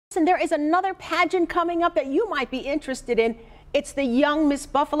And there is another pageant coming up that you might be interested in. It's the Young Miss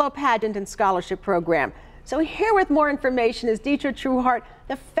Buffalo Pageant and Scholarship Program. So here with more information is Detra Trueheart,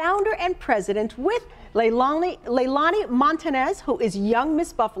 the founder and president, with Leilani Montanez, who is Young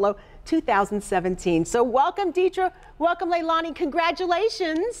Miss Buffalo 2017. So welcome, Detra. Welcome, Leilani.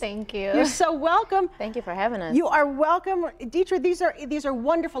 Congratulations. Thank you. You're so welcome. Thank you for having us. You are welcome. Detra, these are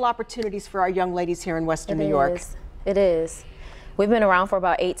wonderful opportunities for our young ladies here in Western New York. It is. We've been around for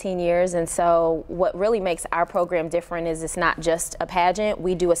about 18 years, and so what really makes our program different is it's not just a pageant.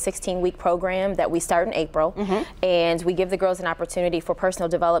 We do a 16-week program that we start in April, and we give the girls an opportunity for personal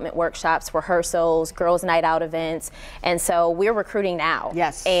development workshops, rehearsals, girls' night out events, and so we're recruiting now.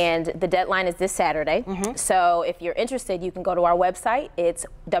 Yes. And the deadline is this Saturday. So if you're interested, you can go to our website. It's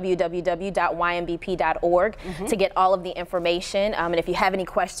www.ymbp.org to get all of the information. And if you have any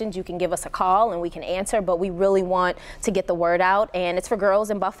questions, you can give us a call and we can answer, but we really want to get the word out. And it's for girls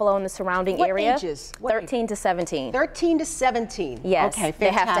in Buffalo and the surrounding area. What ages? 13 to 17. 13 to 17. Yes. Okay, fantastic. They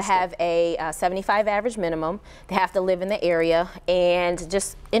have to have a 75 average minimum. They have to live in the area and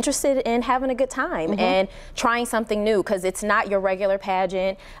just interested in having a good time and trying something new, because it's not your regular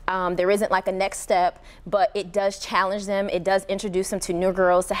pageant. There isn't like a next step, but it does challenge them. It does introduce them to new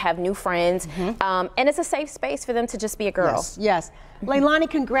girls, to have new friends. And it's a safe space for them to just be a girl. Yes, yes. Leilani,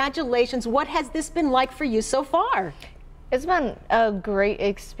 congratulations. What has this been like for you so far? It's been a great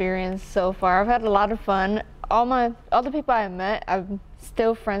experience so far. I've had a lot of fun. All the people I met, I'm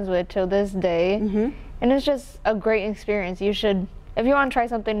still friends with till this day. And it's just a great experience. You should, if you want to try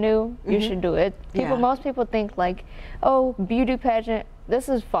something new, you should do it. Most people think like, oh, beauty pageant. This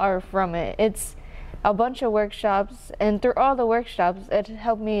is far from it. It's a bunch of workshops, and through all the workshops, it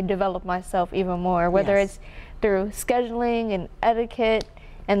helped me develop myself even more, whether it's through scheduling and etiquette.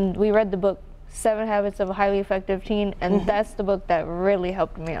 And we read the book 7 Habits of a Highly Effective Teen, and that's the book that really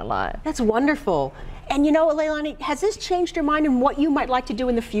helped me a lot. That's wonderful. And you know, Leilani, has this changed your mind in what you might like to do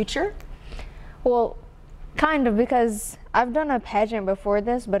in the future? Well, kind of, because I've done a pageant before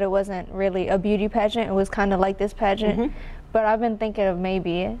this, but it wasn't really a beauty pageant. It was kind of like this pageant. But I've been thinking of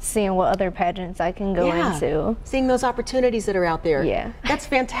maybe seeing what other pageants I can go into. Seeing those opportunities that are out there. Yeah. That's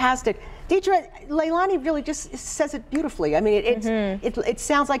fantastic. Detra, Leilani really just says it beautifully. I mean, it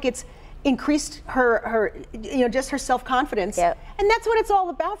sounds like it's increased her just her self-confidence. And that's what it's all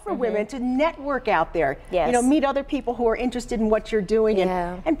about for women, to network out there. You know, meet other people who are interested in what you're doing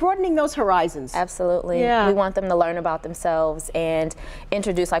and broadening those horizons. Absolutely. We want them to learn about themselves and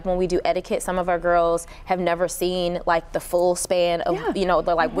introduce, like when we do etiquette, some of our girls have never seen like the full span of, you know,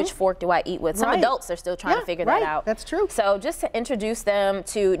 they're like, which fork do I eat with? Some adults are still trying to figure that out. That's true. So just to introduce them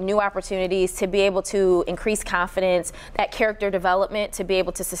to new opportunities, to be able to increase confidence, that character development, to be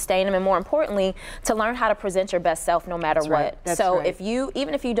able to sustain them, and more importantly, to learn how to present your best self no matter what. So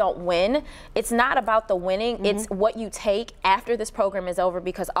even if you don't win, it's not about the winning, it's what you take after this program is over,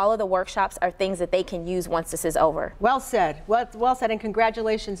 because all of the workshops are things that they can use once this is over. Well said. Well said, and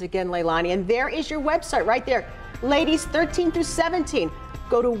congratulations again, Leilani. And there is your website right there. Ladies 13 through 17,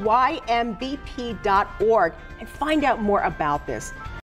 go to ymbp.org and find out more about this.